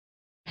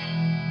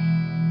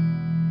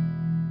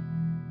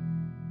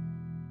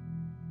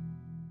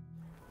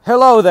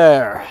Hello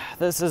there!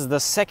 This is the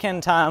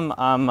second time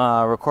I'm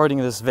recording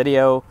this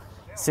video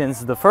since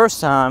the first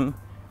time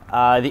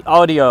the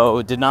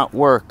audio did not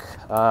work,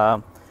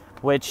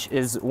 which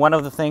is one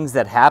of the things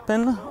that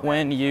happen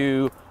when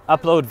you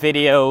upload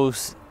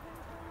videos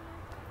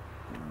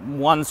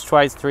once,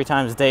 twice, three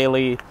times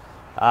daily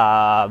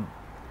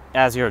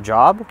as your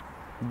job.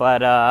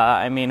 But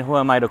I mean, who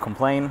am I to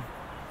complain?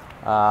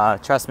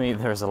 Trust me,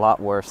 there's a lot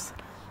worse.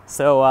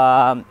 So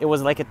it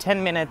was like a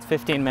 10-minute,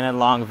 15-minute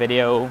long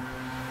video.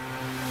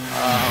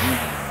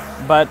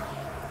 But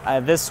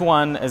this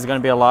one is going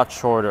to be a lot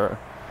shorter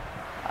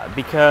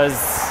because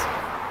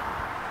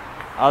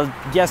I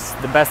guess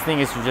the best thing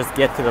is to just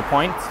get to the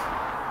point.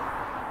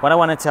 What I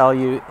want to tell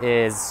you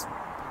is,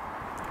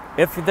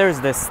 if there's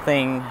this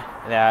thing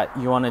that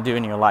you want to do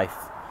in your life,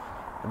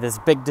 this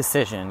big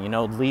decision, you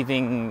know,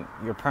 leaving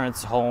your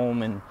parents'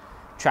 home and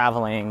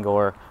traveling,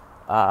 or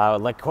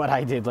like what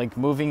I did, like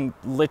moving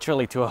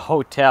literally to a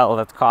hotel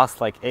that costs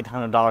like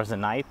 $800 a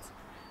night,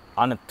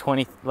 on a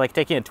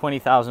taking a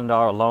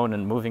 $20,000 loan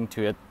and moving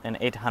to an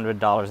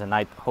 $800 a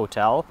night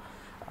hotel,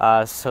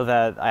 so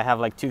that I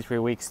have like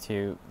 2-3 weeks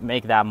to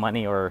make that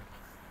money or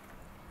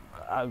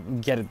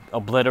get it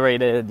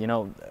obliterated. You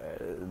know,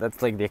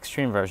 that's like the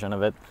extreme version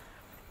of it.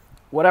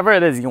 Whatever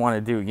it is you want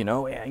to do, you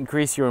know,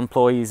 increase your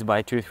employees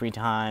by 2-3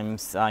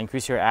 times,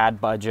 increase your ad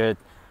budget,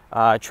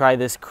 try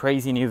this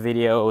crazy new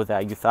video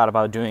that you thought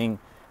about doing,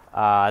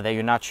 that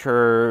you're not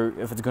sure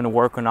if it's going to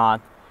work or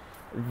not.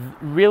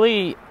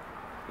 Really,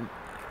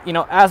 you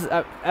know, as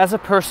a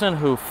person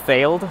who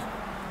failed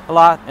a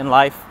lot in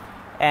life,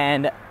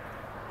 and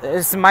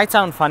this might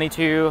sound funny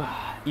to you,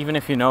 even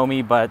if you know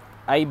me, but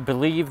I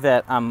believe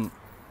that I'm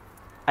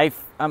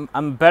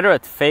better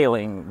at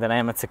failing than I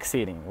am at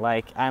succeeding.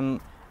 Like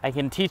I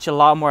can teach a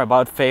lot more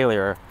about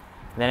failure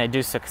than I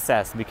do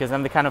success, because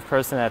I'm the kind of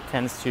person that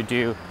tends to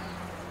do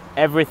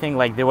everything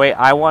like the way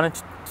I want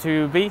it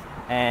to be,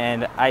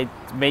 and I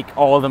make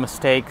all the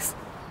mistakes,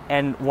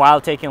 and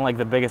while taking like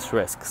the biggest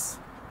risks.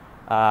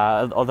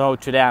 Although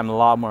today I'm a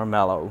lot more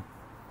mellow.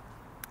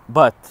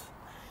 But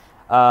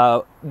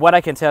what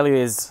I can tell you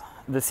is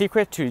the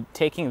secret to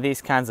taking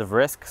these kinds of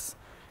risks,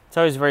 it's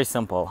always very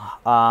simple.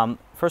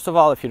 First of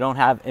all, if you don't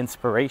have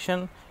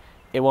inspiration,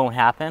 it won't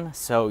happen.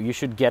 So you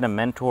should get a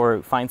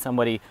mentor, find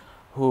somebody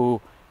who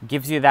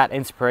gives you that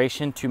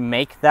inspiration to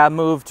make that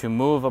move, to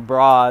move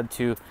abroad,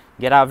 to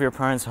get out of your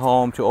parents'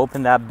 home, to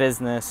open that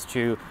business,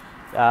 to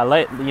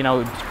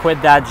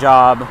quit that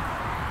job.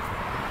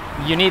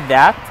 You need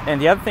that. And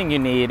the other thing you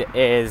need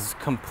is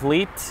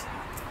complete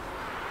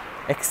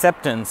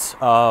acceptance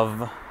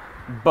of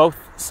both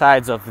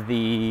sides of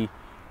the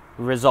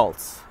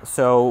results.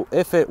 So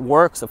if it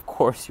works, of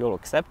course you'll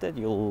accept it,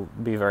 you'll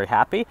be very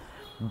happy,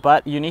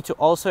 but you need to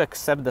also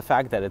accept the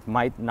fact that it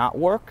might not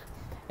work,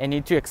 and you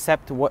need to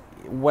accept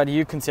what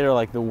you consider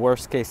like the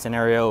worst case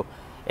scenario.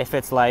 If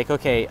it's like,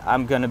 okay,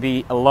 I'm gonna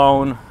be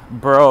alone,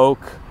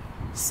 broke,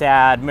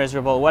 sad,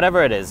 miserable,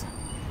 whatever it is.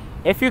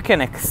 If you can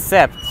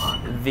accept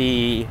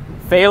the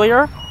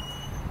failure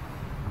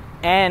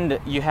and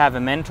you have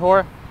a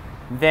mentor,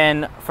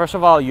 then first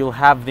of all, you'll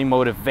have the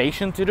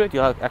motivation to do it.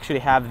 You'll actually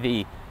have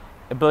the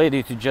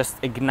ability to just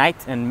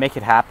ignite and make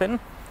it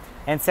happen.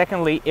 And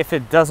secondly, if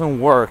it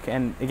doesn't work,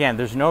 and again,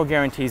 there's no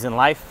guarantees in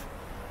life.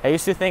 I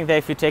used to think that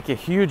if you take a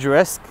huge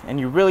risk and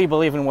you really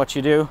believe in what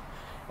you do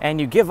and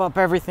you give up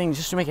everything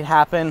just to make it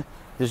happen,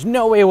 there's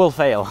no way it will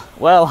fail.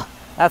 Well,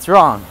 that's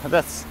wrong.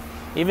 That's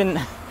even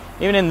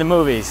in the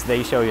movies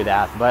they show you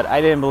that, but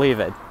I didn't believe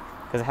it,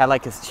 because I had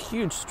like this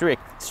huge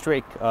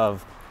streak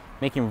of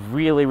making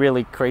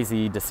really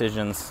crazy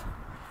decisions,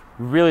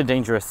 really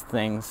dangerous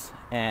things,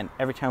 and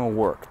every time it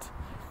worked.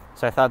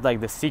 So I thought like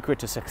the secret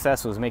to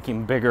success was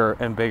making bigger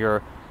and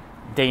bigger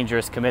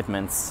dangerous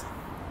commitments,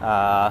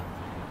 but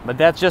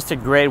that's just a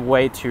great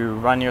way to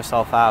run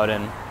yourself out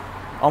and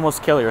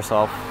almost kill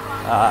yourself,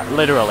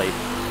 literally.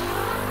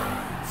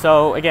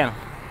 So again,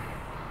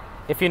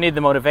 if you need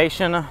the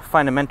motivation,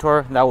 find a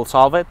mentor that will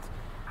solve it.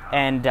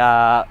 And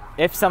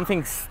if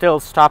something's still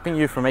stopping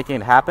you from making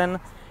it happen,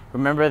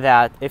 remember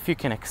that if you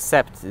can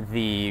accept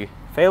the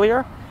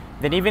failure,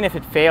 then even if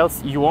it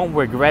fails, you won't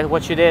regret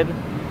what you did.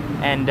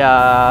 And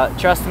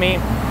trust me,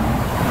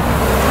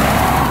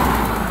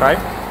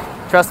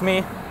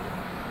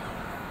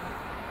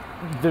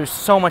 there's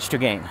so much to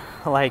gain.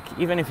 Like,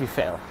 even if you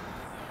fail,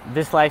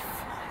 this life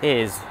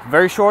is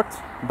very short,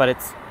 but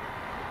it's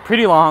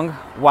pretty long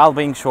while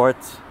being short.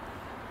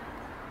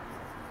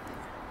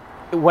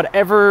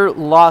 Whatever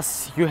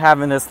loss you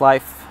have in this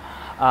life,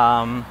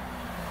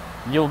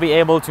 you'll be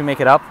able to make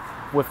it up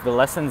with the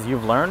lessons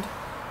you've learned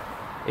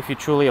if you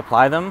truly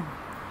apply them.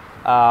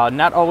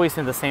 Not always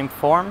in the same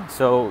form.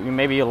 So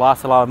maybe you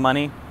lost a lot of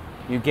money,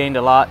 you gained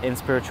a lot in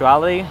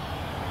spirituality.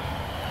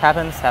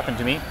 Happened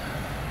to me.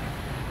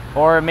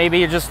 Or maybe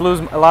you just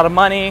lose a lot of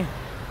money,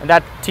 and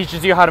that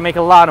teaches you how to make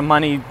a lot of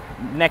money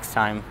next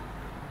time,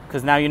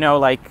 because now you know,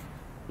 like,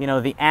 you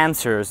know, the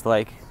answers,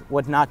 like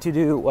what not to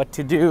do, what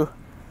to do.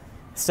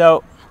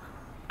 So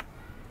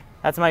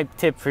that's my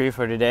tip for you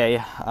for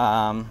today.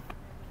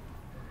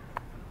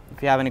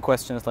 If you have any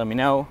questions, let me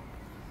know.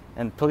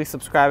 And please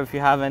subscribe if you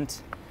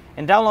haven't.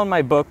 And download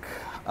my book,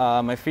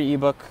 my free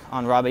ebook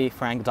on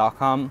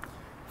robbyfrank.com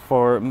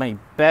for my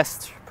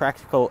best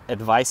practical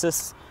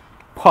advices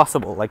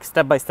possible, like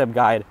step-by-step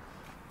guide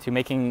to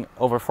making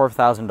over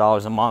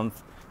 $4,000 a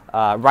month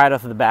right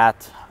off the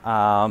bat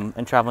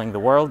and traveling the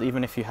world,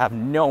 even if you have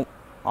no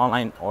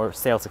online or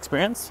sales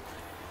experience.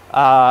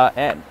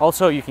 And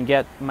also you can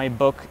get my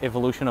book,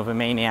 Evolution of a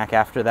Maniac,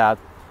 after that.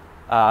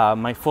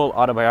 My full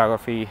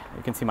autobiography.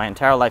 You can see my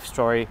entire life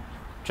story.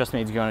 Trust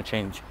me, it's going to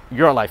change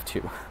your life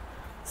too.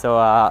 So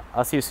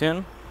I'll see you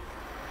soon.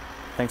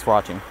 Thanks for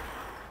watching.